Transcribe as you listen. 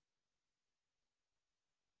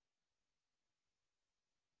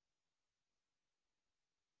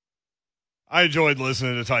I enjoyed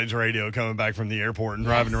listening to Titans radio coming back from the airport and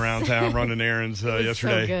driving around town, running errands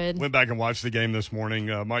yesterday. So good. Went back and watched the game this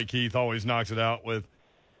morning. Mike Keith always knocks it out with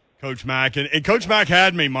Coach Mack. And Coach Mack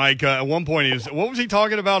had me, Mike, at one point. What was he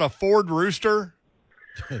talking about, a Ford Rooster?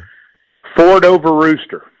 Ford over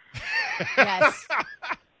Rooster. Yes.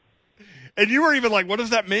 And you were even like, what does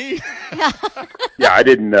that mean? Yeah, I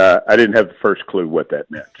didn't have the first clue what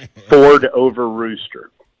that meant. Ford over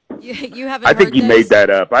Rooster. You haven't. I think heard he this? made that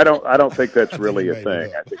up. I don't think that's really a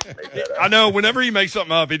thing. I think he made that up. I know. Whenever he makes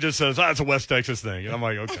something up, he just says, it's a West Texas thing. And I'm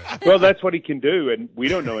like, okay. Well, that's what he can do, and we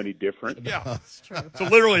don't know any different. Yeah, that's true. So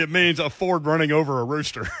literally it means a Ford running over a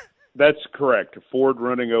rooster. That's correct. A Ford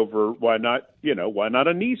running over, why not a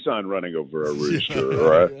Nissan running over a Rooster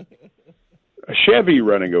or a Chevy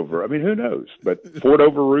running over? I mean, who knows? But Ford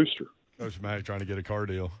over Rooster. Coach Mack trying to get a car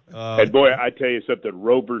deal. And boy, I tell you something,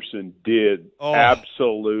 Roberson did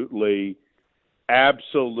absolutely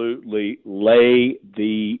lay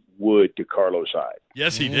the wood to Carlos Hyde.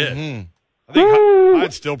 Yes, he did. I think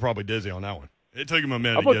Hyde's still probably dizzy on that one. It took him a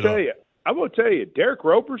minute to get up. I'm going to tell you, Derek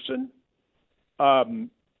Roberson,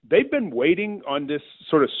 they've been waiting on this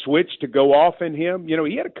sort of switch to go off in him. You know,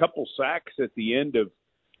 he had a couple sacks at the end of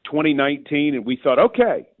 2019, and we thought,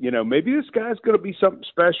 okay, maybe this guy's going to be something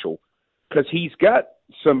special because he's got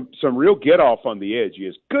some real get-off on the edge. He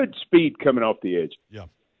has good speed coming off the edge. Yeah.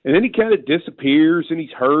 And then he kind of disappears, and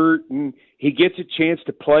he's hurt, and he gets a chance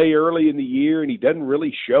to play early in the year, and he doesn't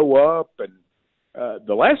really show up. And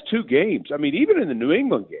the last two games, I mean, even in the New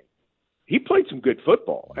England game, he played some good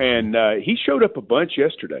football, and he showed up a bunch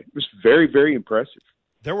yesterday. It was very, very impressive.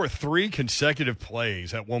 There were 3 consecutive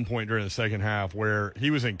plays at one point during the second half where he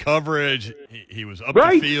was in coverage, he was up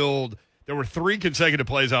the field. There were 3 consecutive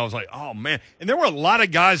plays. I was like, oh, man. And there were a lot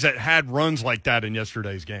of guys that had runs like that in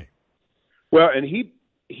yesterday's game. Well, and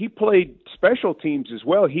he played special teams as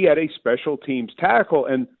well. He had a special teams tackle,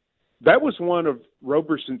 and that was one of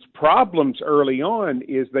Roberson's problems early on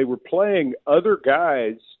is they were playing other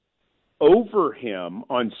guys over him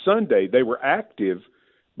on Sunday. They were active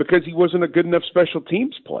because he wasn't a good enough special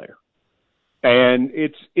teams player. And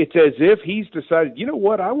it's as if he's decided, you know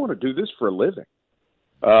what, I want to do this for a living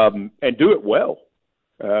and do it well.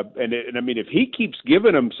 And I mean, if he keeps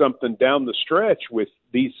giving them something down the stretch with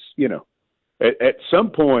these, at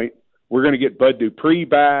some point we're going to get Bud Dupree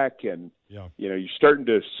back, and you're starting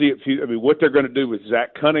to see it. I mean, what they're going to do with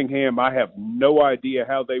Zach Cunningham, I have no idea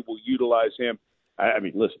how they will utilize him. I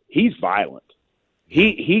mean, listen, he's violent.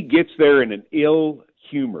 He gets there in an ill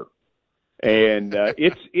humor, and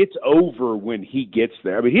it's over when he gets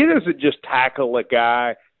there. I mean, he doesn't just tackle a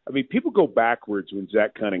guy. I mean, people go backwards when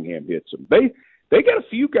Zach Cunningham hits them. They got a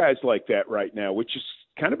few guys like that right now, which is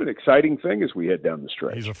kind of an exciting thing as we head down the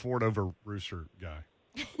stretch. He's a Ford over Rooster guy.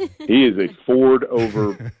 He is a Ford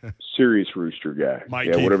over serious Rooster guy.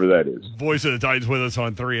 Mike Keith, whatever that is. Voice of the Titans with us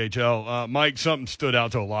on 3HL. Mike, something stood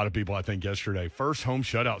out to a lot of people, I think, yesterday. First home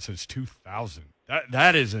shutout since 2000.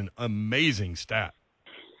 That is an amazing stat.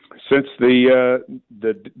 Since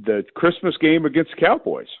the Christmas game against the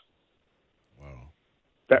Cowboys. Wow.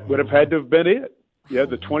 That would have had to have been it. Yeah,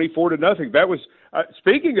 the 24-0. That was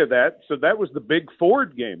speaking of that. So that was the big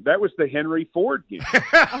Ford game. That was the Henry Ford game.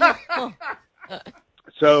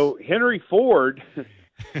 So Henry Ford,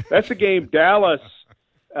 that's the game. Dallas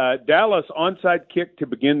onside kick to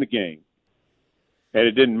begin the game, and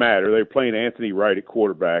it didn't matter. They were playing Anthony Wright at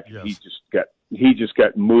quarterback. Yes. He just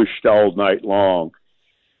got mushed all night long,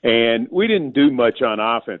 and we didn't do much on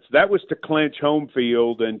offense. That was to clinch home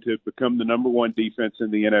field and to become the number 1 defense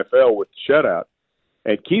in the NFL with the shutout.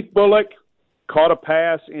 And Keith Bullock caught a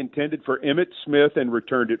pass intended for Emmitt Smith and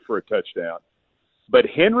returned it for a touchdown. But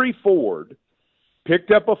Henry Ford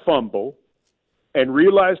picked up a fumble and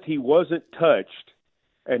realized he wasn't touched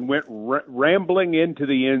and went rambling into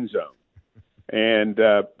the end zone. And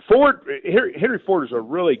Henry Ford is a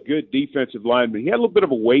really good defensive lineman. He had a little bit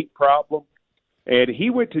of a weight problem, and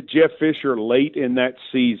he went to Jeff Fisher late in that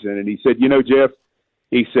season, and he said, Jeff,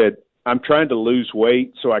 he said, I'm trying to lose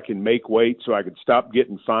weight so I can make weight so I can stop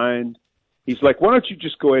getting fined. He's like, why don't you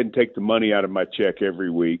just go ahead and take the money out of my check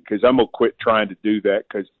every week, because I'm going to quit trying to do that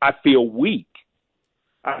because I feel weak.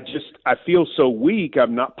 I feel so weak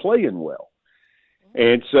I'm not playing well.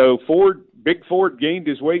 And so Big Ford gained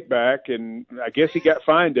his weight back, and I guess he got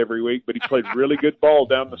fined every week, but he played really good ball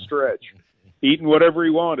down the stretch, eating whatever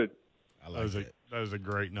he wanted. That was a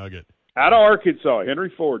great nugget. Out of Arkansas,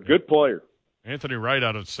 Henry Ford, good player. Anthony Wright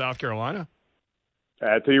out of South Carolina?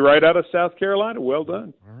 Anthony Wright out of South Carolina, well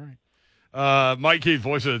done. All right. Mike Keith,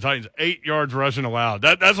 voice of the Titans, 8 yards rushing allowed.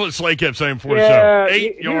 That's what Slay kept saying before the show.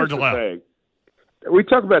 8 yards allowed. We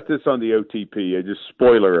talk about this on the OTP, just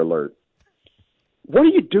spoiler alert. what are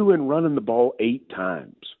you doing running the ball 8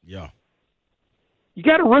 times? Yeah. You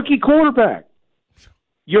got a rookie quarterback.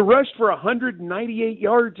 You rushed for 198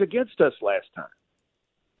 yards against us last time.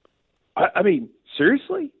 I mean,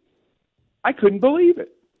 seriously? I couldn't believe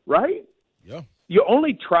it, right? Yeah. You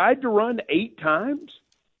only tried to run 8 times?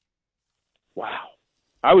 Wow.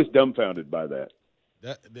 I was dumbfounded by that.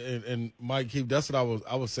 And Mike Keith, that's what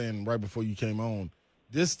I was saying right before you came on.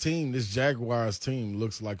 This team, this Jaguars team,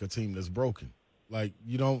 looks like a team that's broken. Like,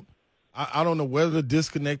 you don't – I don't know where the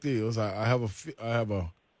disconnect is. I have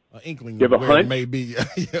a inkling of where it may be.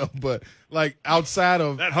 Yeah, but, like, outside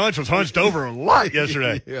of – that hunch was hunched over a lot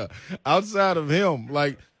yesterday. Yeah. Outside of him,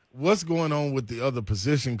 like, what's going on with the other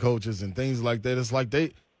position coaches and things like that? It's like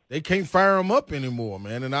they can't fire them up anymore,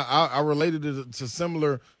 man. And I related it to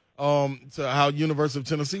similar to how University of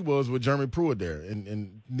Tennessee was with Jeremy Pruitt there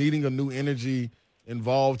and needing a new energy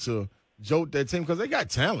involved to jolt that team because they got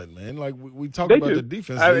talent, man. Like we talked about the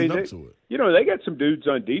defense leading up to it. You know, they got some dudes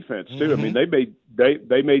on defense too. Mm-hmm. I mean,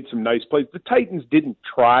 they made some nice plays. The Titans didn't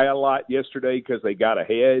try a lot yesterday because they got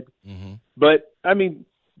ahead, but I mean,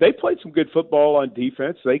 they played some good football on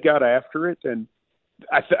defense. They got after it, and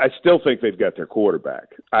I still think they've got their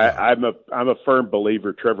quarterback. I'm a firm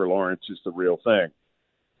believer Trevor Lawrence is the real thing.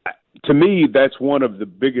 To me, that's one of the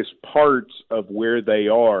biggest parts of where they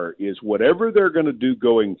are is whatever they're going to do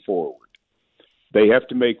going forward. They have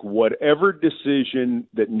to make whatever decision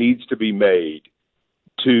that needs to be made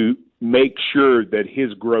to make sure that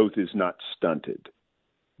his growth is not stunted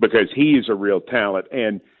because he is a real talent.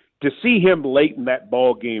 And to see him late in that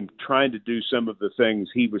ball game trying to do some of the things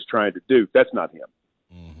he was trying to do, that's not him.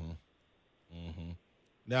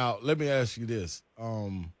 Now, let me ask you this.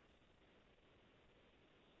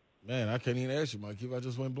 Man, I can't even ask you, Mike. If I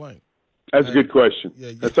just went blank. That's a good question.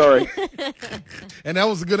 Yeah. That's all right. And that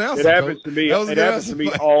was a good answer. It happens to me. It happens to me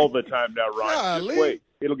all the time now, Ryan. Just wait.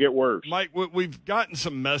 It'll get worse. Mike, we've gotten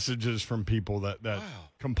some messages from people that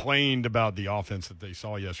complained about the offense that they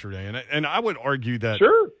saw yesterday. And I would argue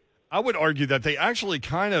that they actually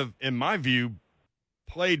kind of, in my view,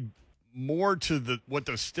 played more to what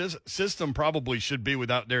the system probably should be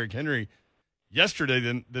without Derrick Henry yesterday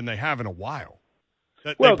than they have in a while.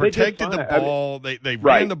 They protected the ball. They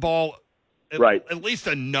ran the ball at least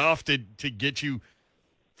enough to get you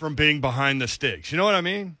from being behind the sticks. You know what I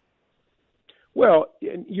mean? Well,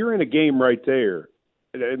 you're in a game right there.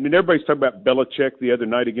 I mean, everybody's talking about Belichick the other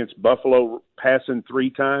night against Buffalo passing 3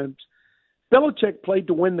 times. Belichick played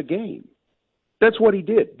to win the game. That's what he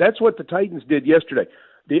did. That's what the Titans did yesterday.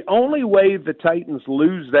 The only way the Titans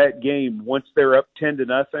lose that game once they're up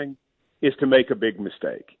 10-0 is to make a big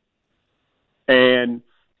mistake. And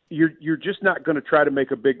you're just not going to try to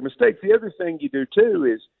make a big mistake. The other thing you do, too,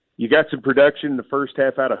 is you got some production in the first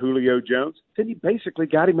half out of Julio Jones. Then you basically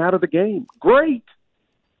got him out of the game. Great.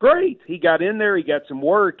 He got in there. He got some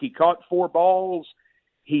work. He caught 4 balls.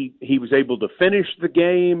 He was able to finish the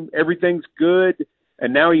game. Everything's good.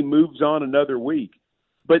 And now he moves on another week.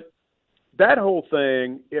 But that whole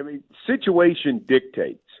thing, I mean, situation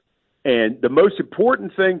dictates. And the most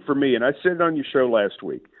important thing for me, and I said it on your show last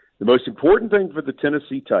week, the most important thing for the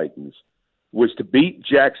Tennessee Titans was to beat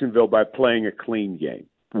Jacksonville by playing a clean game.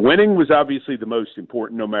 Winning was obviously the most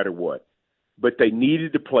important no matter what, but they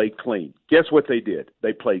needed to play clean. Guess what they did?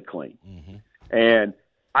 They played clean. And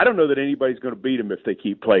I don't know that anybody's going to beat them if they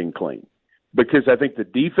keep playing clean because I think the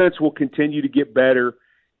defense will continue to get better.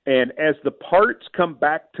 And as the parts come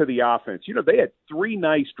back to the offense, you know, they had 3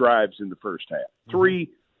 nice drives in the first half, 3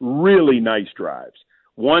 really nice drives.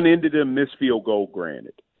 One ended in a missed field goal,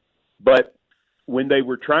 granted. But when they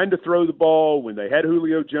were trying to throw the ball, when they had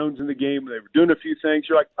Julio Jones in the game, when they were doing a few things,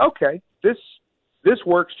 you're like, okay, this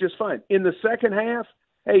works just fine. In the second half,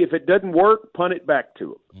 hey, if it doesn't work, punt it back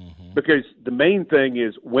to them. Because the main thing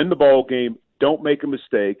is win the ball game, don't make a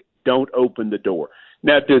mistake, don't open the door.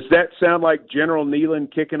 Now, does that sound like General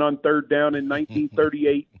Neyland kicking on 3rd down in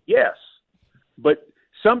 1938? Yes. But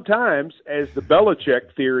sometimes, as the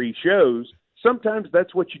Belichick theory shows, sometimes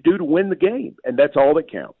that's what you do to win the game, and that's all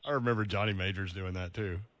that counts. I remember Johnny Majors doing that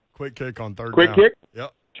too. Quick kick on 3rd down. Quick kick?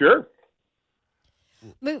 Yep. Sure.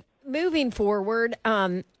 Moving forward,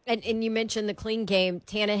 and you mentioned the clean game,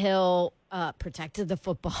 Tannehill protected the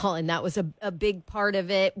football, and that was a big part of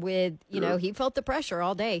it with, you know, he felt the pressure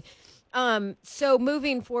all day. So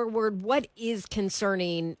moving forward, what is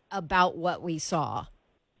concerning about what we saw?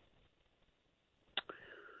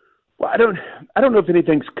 Well, I don't know if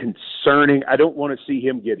anything's concerning. I don't want to see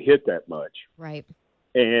him get hit that much. Right.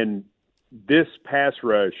 And this pass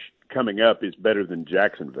rush coming up is better than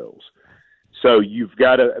Jacksonville's. So you've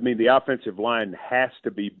got to, the offensive line has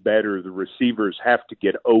to be better. The receivers have to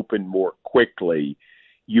get open more quickly.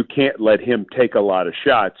 You can't let him take a lot of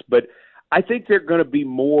shots. But I think there are going to be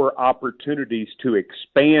more opportunities to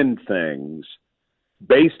expand things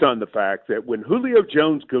based on the fact that when Julio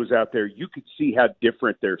Jones goes out there, you could see how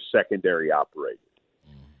different their secondary operated.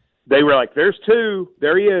 They were like, there's two,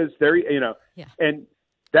 there he is, Yeah. And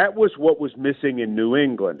that was what was missing in New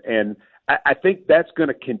England. And I think that's going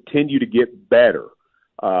to continue to get better.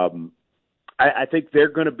 I think they're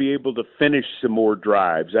going to be able to finish some more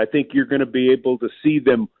drives. I think you're going to be able to see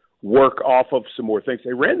them work off of some more things.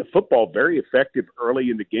 They ran the football very effective early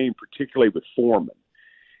in the game, particularly with Foreman.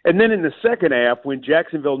 And then in the second half, when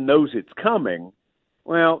Jacksonville knows it's coming,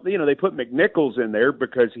 well, they put McNichols in there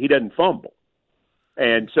because he doesn't fumble.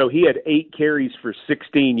 And so he had 8 carries for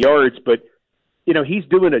 16 yards, but, he's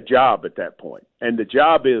doing a job at that point. And the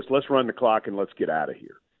job is let's run the clock and let's get out of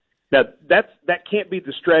here. Now, that can't be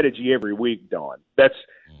the strategy every week, Don.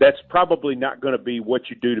 That's probably not going to be what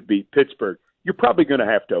you do to beat Pittsburgh. You're probably going to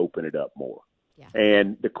have to open it up more. Yeah.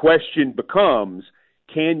 And the question becomes,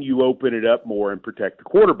 can you open it up more and protect the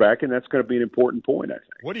quarterback? And that's going to be an important point, I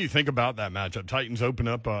think. What do you think about that matchup? Titans open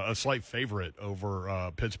up a slight favorite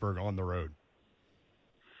over Pittsburgh on the road.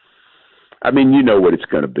 You know what it's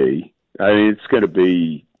going to be. It's going to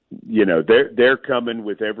be, they're coming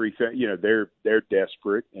with everything. They're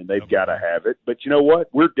desperate and they've got to have it. But you know what?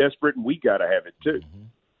 We're desperate and we got to have it too.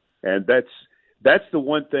 Mm-hmm. And that's the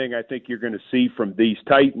one thing I think you're going to see from these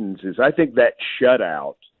Titans is I think that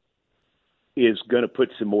shutout is going to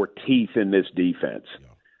put some more teeth in this defense.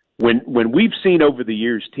 Yeah. When we've seen over the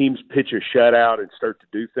years teams pitch a shutout and start to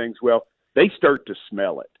do things well, they start to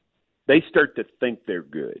smell it. They start to think they're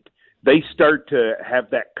good. They start to have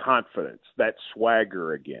that confidence, that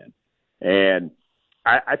swagger again. And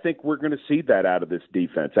I think we're going to see that out of this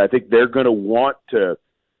defense. I think they're going to want to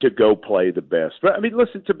go play the best. But,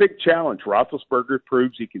 listen, it's a big challenge. Roethlisberger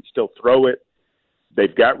proves he can still throw it.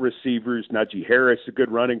 They've got receivers. Najee Harris, a good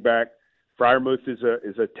running back. Freiermuth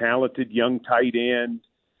is a talented young tight end.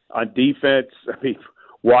 On defense,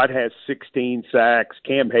 Watt has 16 sacks.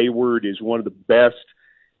 Cam Hayward is one of the best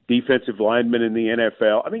defensive linemen in the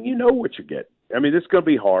NFL. You know what you get. This is going to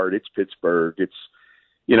be hard. It's Pittsburgh. It's,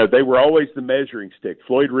 they were always the measuring stick.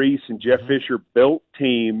 Floyd Reese and Jeff Fisher built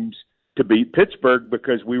teams to beat Pittsburgh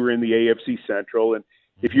because we were in the AFC Central. And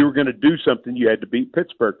if you were going to do something, you had to beat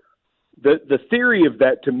Pittsburgh. The theory of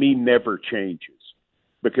that, to me, never changes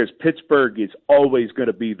because Pittsburgh is always going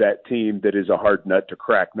to be that team that is a hard nut to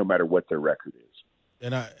crack no matter what their record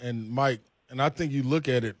is. And Mike, I think you look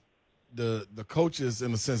at it, the coaches,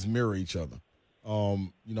 in a sense, mirror each other.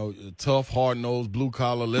 Tough, hard-nosed,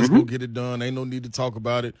 blue-collar, let's go get it done. Ain't no need to talk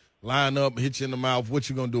about it. Line up, hit you in the mouth. What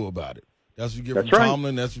you going to do about it? That's what you get from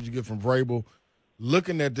Tomlin. That's what you get from Vrabel.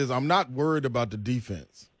 Looking at this, I'm not worried about the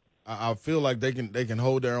defense. I feel like they can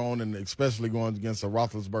hold their own, and especially going against a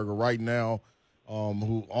Roethlisberger right now,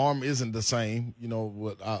 who arm isn't the same.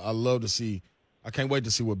 What I love to see. I can't wait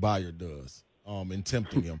to see what Bayard does in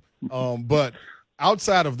tempting him. But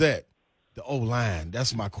outside of that, the O-line,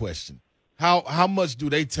 that's my question. How much do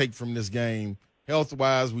they take from this game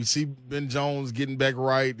health-wise? We see Ben Jones getting back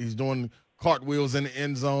right. He's doing cartwheels in the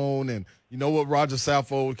end zone, and you know what Roger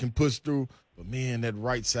Saffold can push through. But, man, that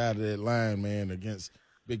right side of that line, man, against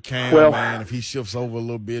Big Cam, man, if he shifts over a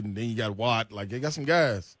little bit and then you got Watt, they got some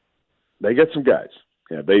guys. They got some guys.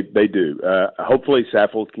 Yeah, they do. Hopefully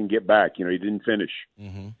Saffold can get back. He didn't finish.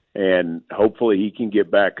 Mm-hmm. And hopefully he can get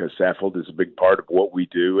back because Saffold is a big part of what we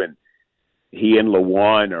do, and he and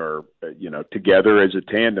Lewan are, together as a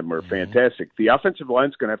tandem are fantastic. The offensive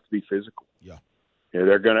line's going to have to be physical. Yeah,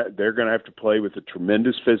 they're going to have to play with a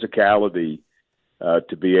tremendous physicality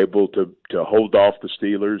to be able to hold off the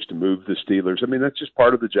Steelers, to move the Steelers. That's just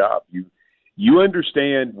part of the job. You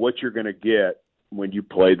understand what you're going to get when you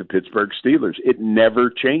play the Pittsburgh Steelers. It never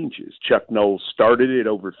changes. Chuck Knowles started it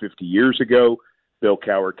over 50 years ago. Bill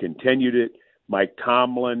Cowher continued it. Mike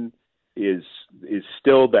Tomlin is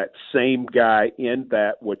still that same guy in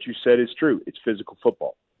that what you said is true. It's physical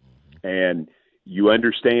football. And you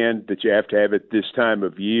understand that you have to have it this time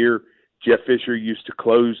of year. Jeff Fisher used to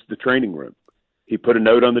close the training room. He put a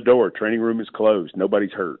note on the door, training room is closed.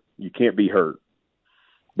 Nobody's hurt. You can't be hurt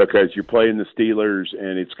because you're playing the Steelers,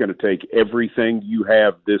 and it's going to take everything you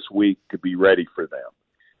have this week to be ready for them.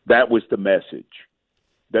 That was the message.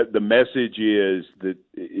 That the message is that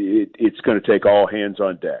it's going to take all hands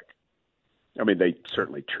on deck. They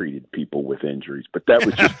certainly treated people with injuries, but that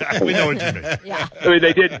was just. We know what you mean. Yeah.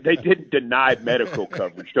 They didn't deny medical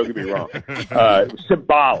coverage. Don't get me wrong. It was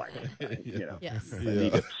symbolic. Yes. I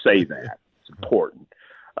need to say that. It's important.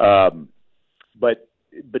 but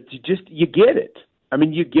you get it. I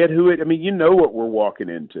mean, you get who it. I mean, you know what we're walking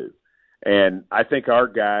into, and I think our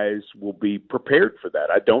guys will be prepared for that.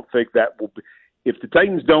 I don't think that will be. If the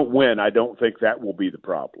Titans don't win, I don't think that will be the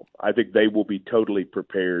problem. I think they will be totally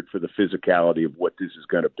prepared for the physicality of what this is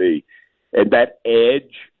going to be. And that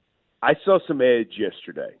edge, I saw some edge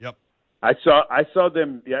yesterday. Yep. I saw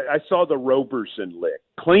them. I saw the Roberson lick,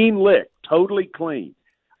 clean lick, totally clean.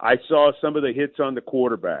 I saw some of the hits on the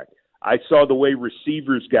quarterback. I saw the way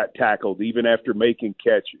receivers got tackled even after making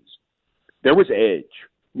catches. There was edge.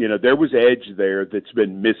 There was edge there that's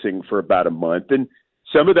been missing for about a month. And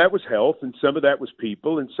some of that was health, and some of that was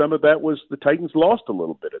people, and some of that was the Titans lost a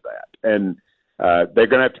little bit of that. And they're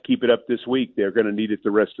going to have to keep it up this week. They're going to need it the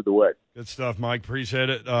rest of the way. Good stuff, Mike. Appreciate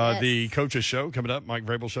it. Yes. The Coach's Show coming up, Mike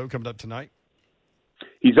Vrabel Show coming up tonight.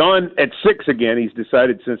 He's on at 6 again. He's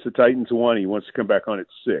decided since the Titans won, he wants to come back on at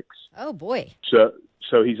 6. Oh, boy.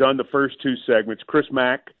 So he's on the first two segments. Chris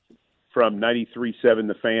Mack from 93.7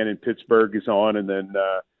 The Fan in Pittsburgh is on, and then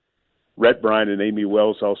Rhett Bryan and Amy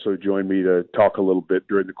Wells also joined me to talk a little bit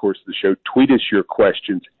during the course of the show. Tweet us your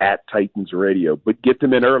questions at Titans Radio, but get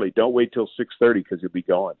them in early. Don't wait till 6:30 because he'll be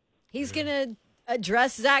gone. He's going to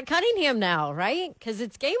address Zach Cunningham now, right? Because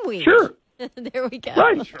it's game week. Sure. There we go.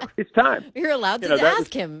 Right. It's time. You're allowed to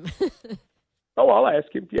ask him. Oh, I'll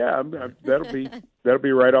ask him. Yeah, that'll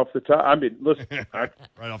be right off the top. I mean, listen, right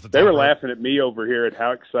off the top. They were laughing at me over here at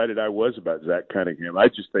how excited I was about Zach Cunningham. I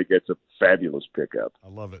just think it's a fabulous pickup. I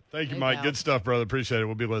love it. Thank you, Mike. Good stuff, brother. Appreciate it.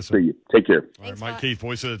 We'll be listening. See you. Take care. All right, Mike Keith,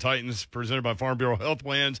 voice of the Titans, presented by Farm Bureau Health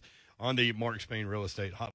Plans on the Mark Spain Real Estate Hotline.